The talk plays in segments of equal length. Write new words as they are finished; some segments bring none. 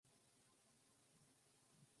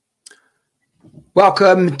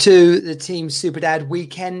Welcome to the Team Superdad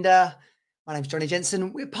Weekender. My name's Johnny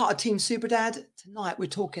Jensen. We're part of Team Superdad. Tonight we're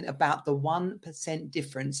talking about the 1%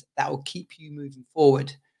 difference that will keep you moving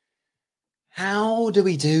forward. How do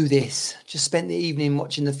we do this? Just spent the evening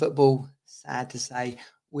watching the football, sad to say,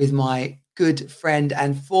 with my good friend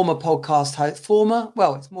and former podcast host,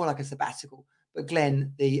 it's more like a sabbatical, but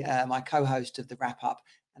Glenn, my co-host of the Wrap Up.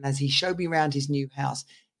 And as he showed me around his new house,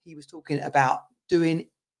 he was talking about doing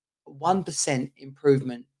 1%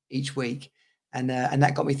 improvement each week. And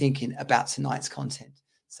that got me thinking about tonight's content.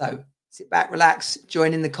 So sit back, relax,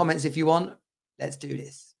 join in the comments if you want. Let's do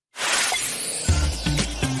this.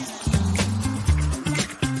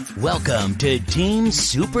 Welcome to Team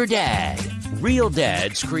Super Dad. Real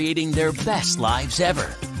dads creating their best lives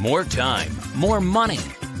ever. More time, more money,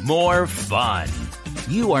 more fun.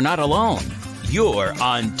 You are not alone. You're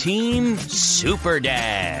on Team Super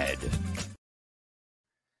Dad.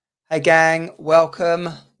 Hey gang, welcome.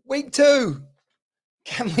 Week 2.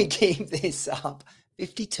 Can we keep this up?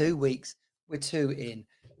 52 weeks. We're 2 in.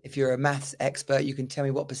 If you're a maths expert, you can tell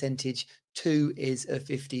me what percentage 2 is of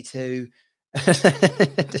 52. I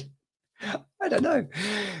don't know.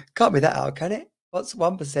 Can't be that hard, can it? What's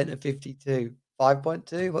 1% of 52?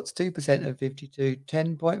 5.2? What's 2% of 52?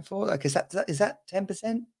 10.4? Like, is that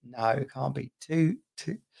 10%? No, it can't be.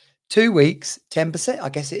 2 weeks, 10%. I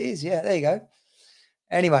guess it is. Yeah, there you go.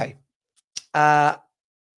 Anyway, hope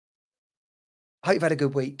you've had a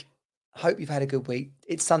good week.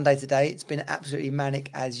 It's Sunday today. It's been absolutely manic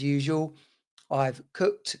as usual. I've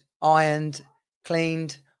cooked, ironed,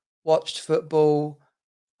 cleaned, watched football,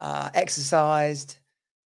 exercised,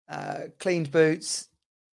 cleaned boots,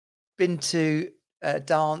 been to a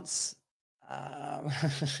dance, and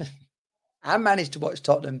managed to watch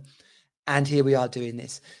Tottenham. And here we are doing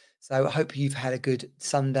this. So I hope you've had a good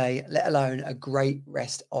Sunday, let alone a great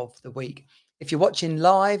rest of the week. If you're watching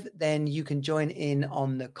live, then you can join in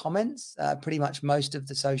on the comments. Pretty much most of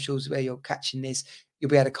the socials where you're catching this,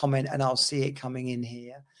 you'll be able to comment and I'll see it coming in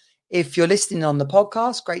here. If you're listening on the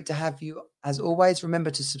podcast, great to have you as always.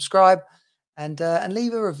 Remember to subscribe and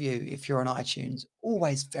leave a review if you're on iTunes.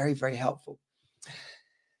 Always very, very helpful.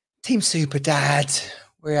 Team Super Dad.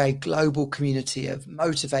 We're a global community of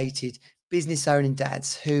motivated business-owning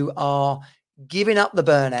dads who are giving up the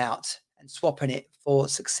burnout and swapping it for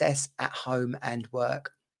success at home and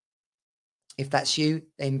work. If that's you,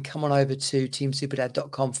 then come on over to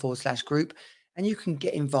teamsuperdad.com/group and you can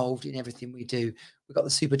get involved in everything we do. We've got the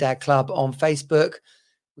Super Dad Club on Facebook.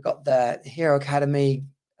 We've got the Hero Academy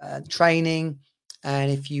training. And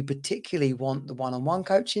if you particularly want the one-on-one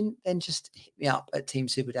coaching, then just hit me up at Team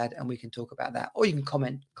Super Dad and we can talk about that. Or you can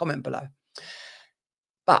comment below.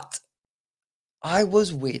 But I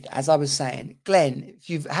was with, as I was saying, Glenn, if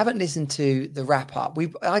you haven't listened to the wrap up,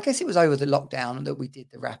 I guess it was over the lockdown that we did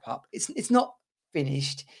the wrap up. It's not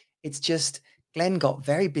finished. It's just Glenn got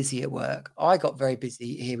very busy at work. I got very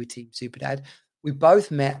busy here with Team Super Dad. We both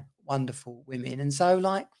met wonderful women. And so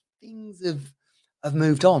like things have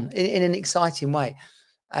moved on in an exciting way.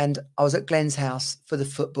 And I was at Glenn's house for the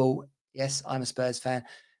football. Yes, I'm a Spurs fan.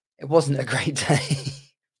 It wasn't a great day.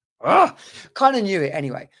 Kind of knew it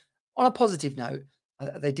anyway. On a positive note,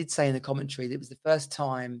 they did say in the commentary that it was the first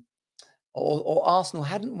time or Arsenal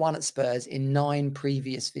hadn't won at Spurs in 9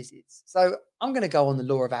 previous visits. So I'm going to go on the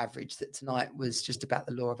law of average, that tonight was just about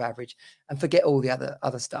the law of average and forget all the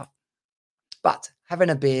other stuff. But having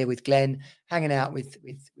a beer with Glenn, hanging out with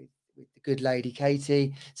the good lady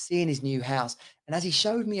Katie, seeing his new house. And as he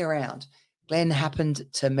showed me around, Glenn happened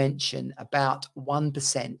to mention about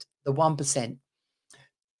 1%, the 1%.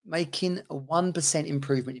 Making a 1%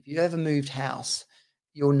 improvement. If you've ever moved house,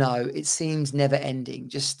 you'll know it seems never ending.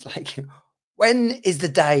 Just like, when is the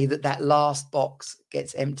day that last box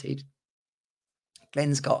gets emptied?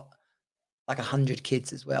 Glenn's got like 100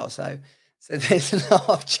 kids as well. So there's a lot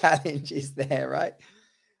of challenges there, right?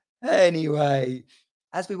 Anyway,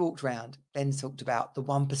 as we walked around, Glenn talked about the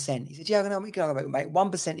 1%. He said, yeah, we can make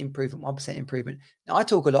 1% improvement, 1% improvement. Now, I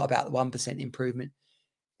talk a lot about the 1% improvement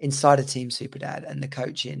inside of Team Super Dad and the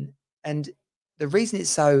coaching. And the reason it's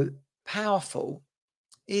so powerful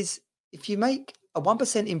is if you make a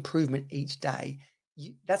 1% improvement each day,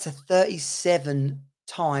 that's a 37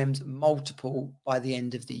 times multiple by the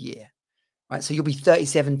end of the year, right? So you'll be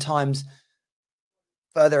 37 times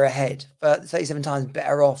further ahead, 37 times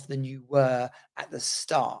better off than you were at the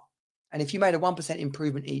start. And if you made a 1%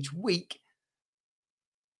 improvement each week,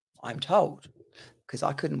 I'm told, because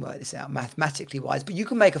I couldn't work this out mathematically wise, but you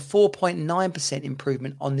can make a 4.9%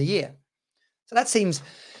 improvement on the year. So that seems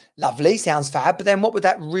Lovely, sounds fab. But then what would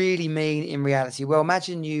that really mean in reality? Well,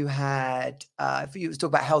 imagine you had, if you was talk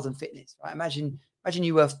about health and fitness, right? Imagine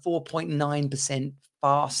you were 4.9%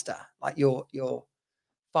 faster, like your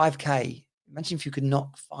 5K. Imagine if you could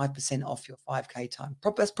knock 5% off your 5K time.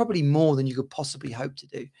 That's probably more than you could possibly hope to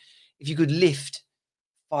do. If you could lift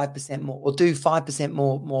 5% more or do 5%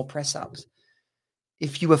 more press ups.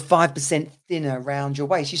 If you were 5% thinner around your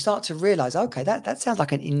waist, you start to realize, okay, that sounds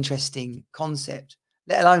like an interesting concept,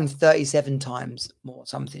 let alone 37 times more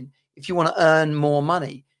something. If you want to earn more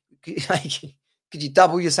money, could you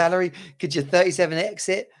double your salary? Could you 37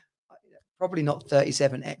 exit? Probably not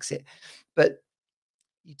 37 exit, but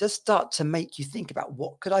it does start to make you think about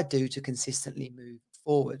what could I do to consistently move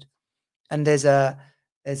forward. And there's a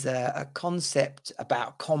concept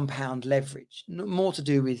about compound leverage, more to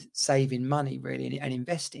do with saving money really and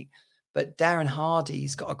investing. But Darren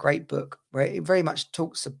Hardy's got a great book where it very much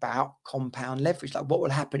talks about compound leverage, like what will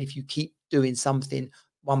happen if you keep doing something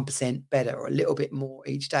 1% better or a little bit more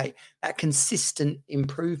each day, that consistent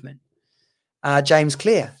improvement. James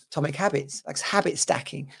Clear, Atomic Habits, like habit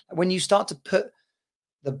stacking. When you start to put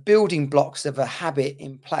the building blocks of a habit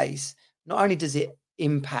in place, not only does it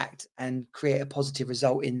impact and create a positive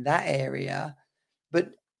result in that area,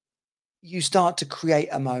 but you start to create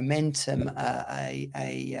a momentum,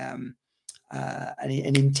 an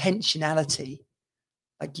intentionality,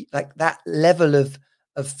 like that level of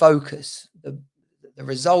focus, the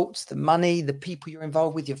results, the money, the people you're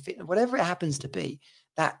involved with, your fitness, whatever it happens to be,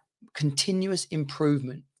 that continuous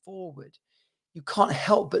improvement forward. You can't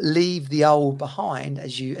help but leave the old behind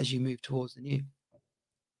as you move towards the new.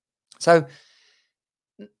 So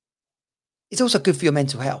it's also good for your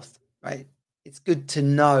mental health, right? It's good to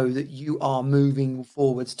know that you are moving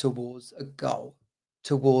forwards towards a goal,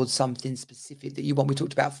 towards something specific that you want. We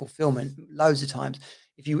talked about fulfillment loads of times.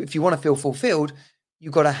 If you want to feel fulfilled,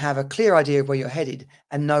 you've got to have a clear idea of where you're headed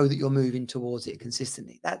and know that you're moving towards it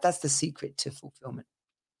consistently. That's the secret to fulfillment.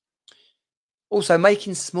 Also,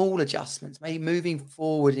 making small adjustments, maybe moving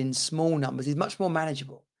forward in small numbers is much more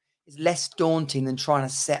manageable. It's less daunting than trying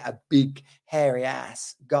to set a big, hairy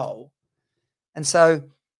ass goal. And so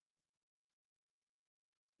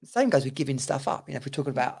the same goes with giving stuff up. If we're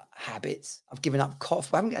talking about habits, I've given up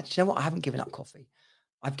coffee. I haven't given up coffee.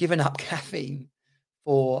 I've given up caffeine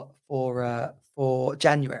for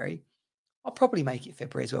January. I'll probably make it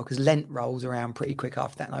February as well because Lent rolls around pretty quick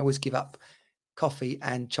after that. And I always give up coffee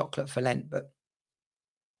and chocolate for Lent, but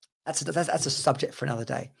that's a subject for another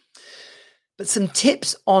day. But some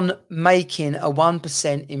tips on making a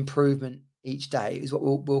 1% improvement each day is what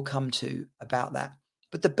we'll come to about that.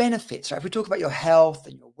 But the benefits, right? If we talk about your health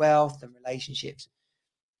and your wealth and relationships,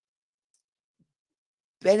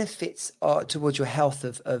 benefits are towards your health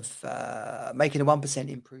of making a 1%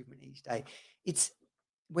 improvement each day. It's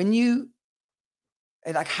when you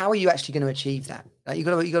like, how are you actually going to achieve that? Like, you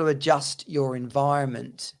got to adjust your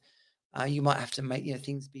environment. You might have to make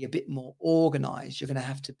things be a bit more organized. You're going to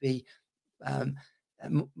have to be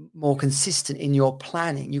more consistent in your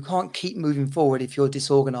planning. You can't keep moving forward if you're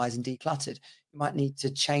disorganized and decluttered. You might need to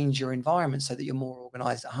change your environment so that you're more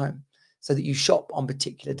organized at home, so that you shop on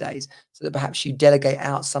particular days, so that perhaps you delegate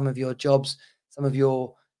out some of your jobs, some of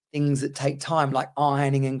your things that take time, like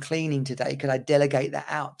ironing and cleaning today. Could I delegate that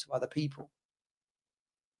out to other people?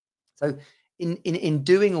 So in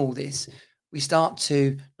doing all this, we start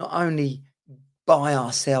to not only buy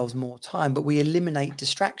ourselves more time, but we eliminate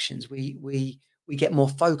distractions. We get more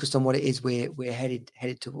focused on what it is we're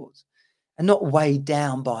headed towards, and not weighed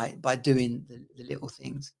down by doing the little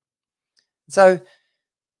things. So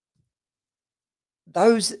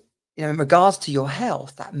those, in regards to your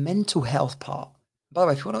health, that mental health part. By the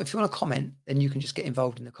way, if you want to comment, then you can just get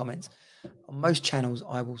involved in the comments. On most channels,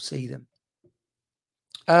 I will see them.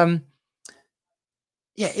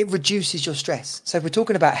 It reduces your stress. So if we're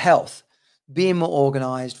talking about health, being more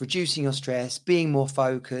organized, reducing your stress, being more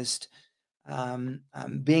focused,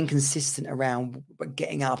 being consistent around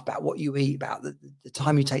getting up, about what you eat, about the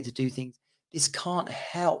time you take to do things, this can't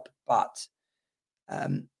help but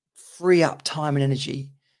free up time and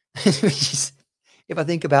energy. If I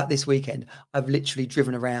think about this weekend, I've literally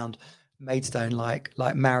driven around Maidstone like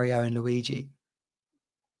Mario and Luigi.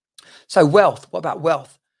 So wealth, what about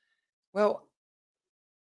wealth? Well,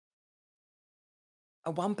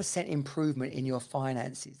 a 1% improvement in your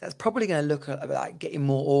finances, that's probably going to look at like getting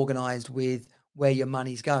more organized with where your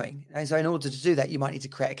money's going. And so in order to do that, you might need to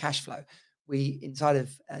create a cash flow. We inside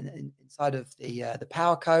of the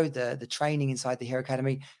Power Code, the training inside the Hero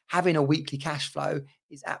Academy, having a weekly cash flow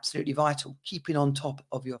is absolutely vital. Keeping on top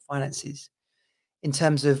of your finances in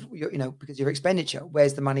terms of your, because your expenditure,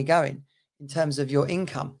 where's the money going? In terms of your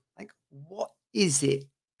income, what is it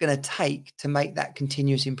going to take to make that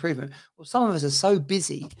continuous improvement? Well, some of us are so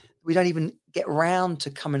busy, we don't even get round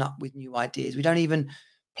to coming up with new ideas. We don't even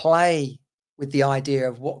play with the idea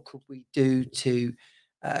of what could we do to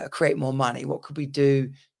create more money? What could we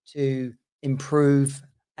do to improve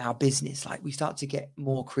our business? Like, we start to get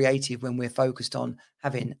more creative when we're focused on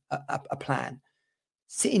having a plan.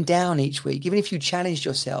 Sitting down each week, even if you challenged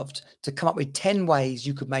yourself to come up with 10 ways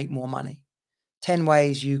you could make more money, 10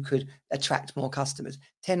 ways you could attract more customers,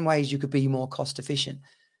 10 ways you could be more cost efficient.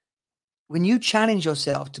 When you challenge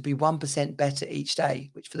yourself to be 1% better each day,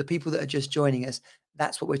 which for the people that are just joining us,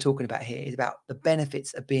 that's what we're talking about here, is about the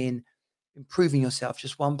benefits of improving yourself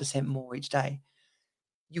just 1% more each day.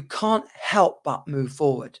 You can't help but move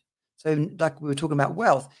forward. So, like we were talking about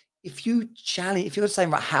wealth, if you're saying,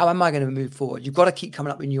 right, how am I going to move forward? You've got to keep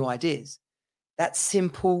coming up with new ideas. That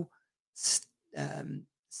simple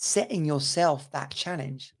setting yourself that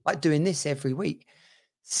challenge, like doing this every week,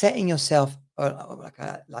 setting yourself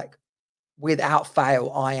like without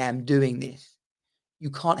fail, I am doing this. You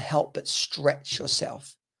can't help but stretch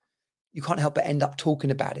yourself. You can't help but end up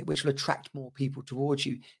talking about it, which will attract more people towards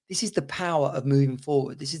you. This is the power of moving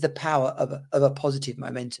forward. This is the power of a positive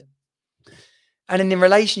momentum. And in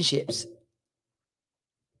relationships,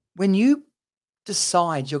 when you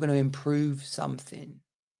decide you're going to improve something,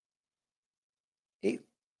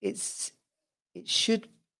 it should,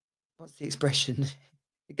 what's the expression?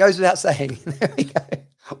 It goes without saying. There we go.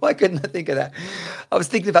 Why couldn't I think of that? I was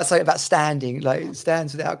thinking about something about standing, like it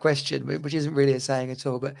stands without question, which isn't really a saying at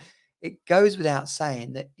all. But it goes without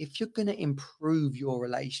saying that if you're going to improve your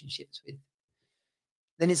relationships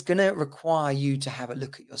then it's going to require you to have a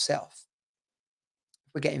look at yourself.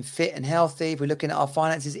 If we're getting fit and healthy, if we're looking at our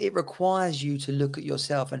finances, it requires you to look at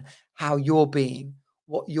yourself and how you're being,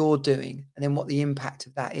 what you're doing, and then what the impact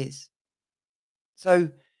of that is. So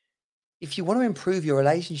if you want to improve your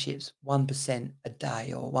relationships 1% a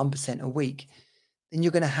day or 1% a week, then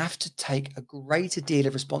you're going to have to take a greater deal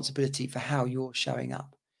of responsibility for how you're showing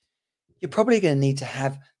up. You're probably going to need to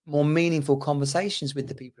have more meaningful conversations with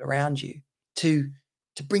the people around you to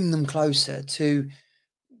bring them closer, to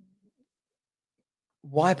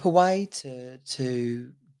wipe away,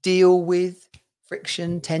 to deal with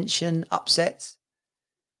friction, tension, upsets.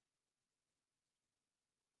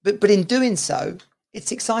 But in doing so,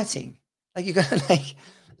 it's exciting. Like, you're going to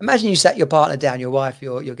imagine you sat your partner down, your wife,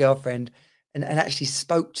 your girlfriend, and actually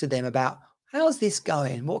spoke to them about, how's this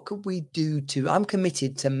going? What could we do I'm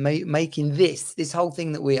committed to making this whole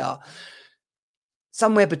thing that we are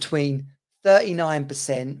somewhere between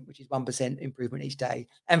 39%, which is 1% improvement each day,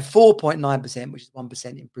 and 4.9%, which is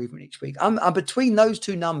 1% improvement each week. I'm between those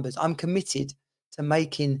two numbers. I'm committed to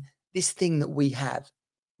making this thing that we have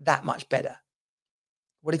that much better.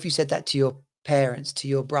 What if you said that to your parents, to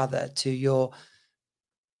your brother, to your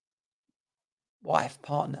wife,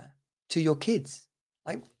 partner, to your kids?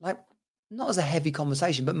 Like not as a heavy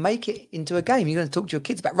conversation, but make it into a game. You're going to talk to your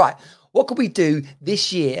kids about, right, what could we do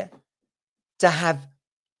this year to have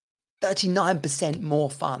 39% more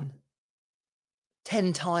fun,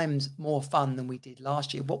 10 times more fun than we did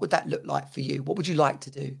last year? What would that look like for you? What would you like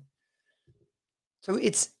to do? So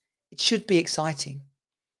it should be exciting.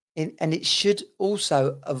 And it should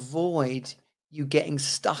also avoid you getting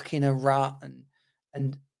stuck in a rut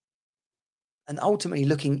and ultimately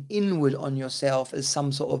looking inward on yourself as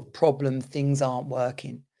some sort of problem, things aren't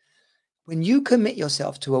working. When you commit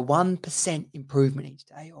yourself to a 1% improvement each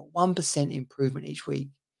day or 1% improvement each week,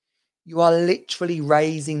 you are literally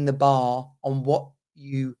raising the bar on what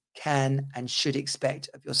you can and should expect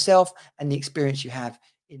of yourself and the experience you have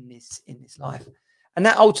in this life. And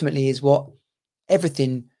that ultimately is what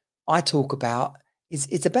everything I talk about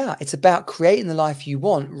is about. It's about creating the life you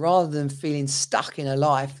want rather than feeling stuck in a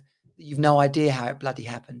life that you've no idea how it bloody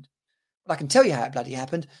happened. But I can tell you how it bloody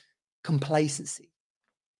happened. Complacency.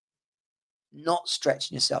 Not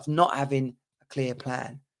stretching yourself, not having a clear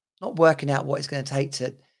plan, not working out what it's going to take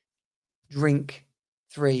to drink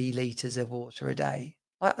 3 liters of water a day.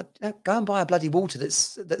 Go and buy a bloody water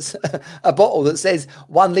that's a bottle that says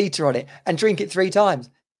 1 liter on it and drink it 3 times.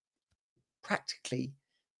 Practically,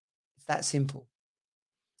 it's that simple.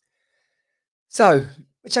 So,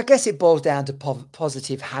 which I guess it boils down to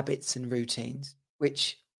positive habits and routines,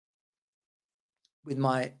 which with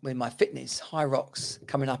my fitness, High Rocks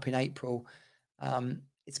coming up in April,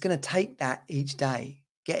 it's going to take that each day,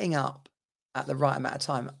 getting up at the right amount of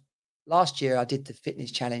time. Last year, I did the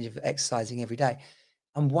fitness challenge of exercising every day.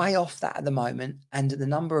 I'm way off that at the moment. And the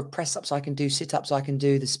number of press ups I can do, sit ups I can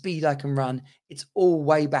do, the speed I can run, it's all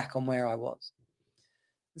way back on where I was.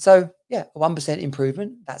 So yeah, a 1%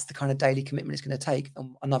 improvement. That's the kind of daily commitment it's going to take.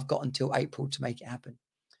 And I've got until April to make it happen.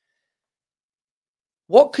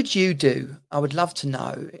 What could you do? I would love to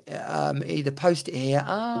know. Either post it here.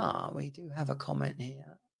 We do have a comment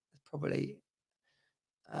here. Probably.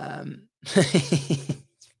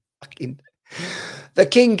 Fucking the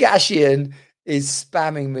King Cashian is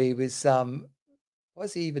spamming me with some.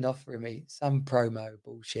 What's he even offering me? Some promo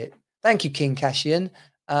bullshit. Thank you, King Cashian.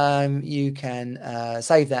 You can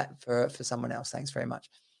save that for someone else. Thanks very much.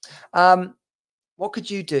 What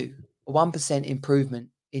could you do? A 1% improvement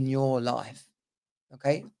in your life.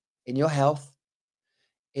 Okay, in your health,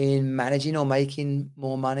 in managing or making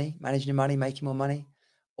more money, managing your money, making more money,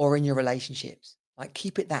 or in your relationships. Like,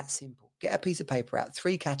 keep it that simple. Get a piece of paper out,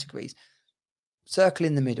 3 categories, circle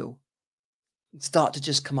in the middle, and start to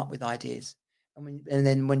just come up with ideas. And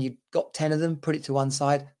then when you've got 10 of them, put it to one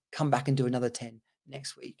side, come back and do another 10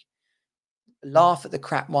 next week. Laugh at the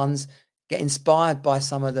crap ones, get inspired by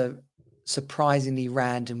some of the surprisingly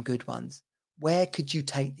random good ones. Where could you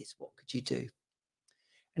take this? What could you do?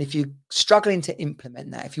 And if you're struggling to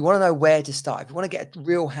implement that, if you want to know where to start, if you want to get a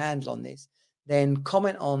real handle on this, then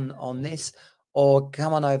comment on this, or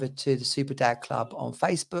come on over to the Super Dad Club on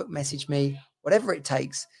Facebook, message me, whatever it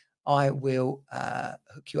takes. I will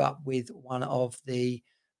hook you up with one of the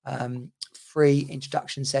free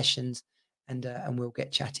introduction sessions, and we'll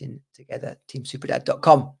get chatting together.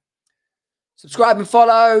 TeamSuperdad.com. Subscribe and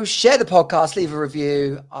follow, share the podcast, leave a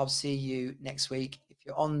review. I'll see you next week. If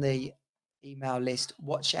you're on the email list,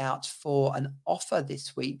 watch out for an offer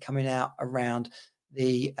this week coming out around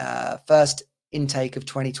the first intake of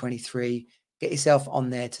 2023. Get yourself on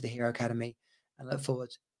there to the Hero Academy, and look forward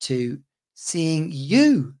to seeing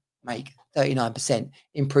you make 39%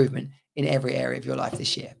 improvement in every area of your life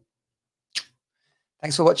this year.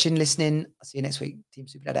 Thanks for watching, listening. I'll see you next week. Team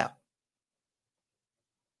Super Dad out.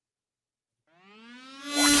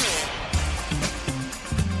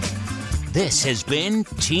 This has been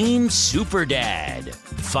Team Super Dad.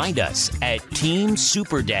 Find us at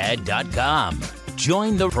teamsuperdad.com.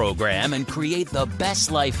 Join the program and create the best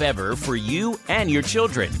life ever for you and your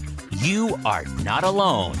children. You are not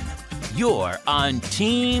alone. You're on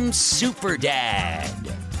Team Super Dad.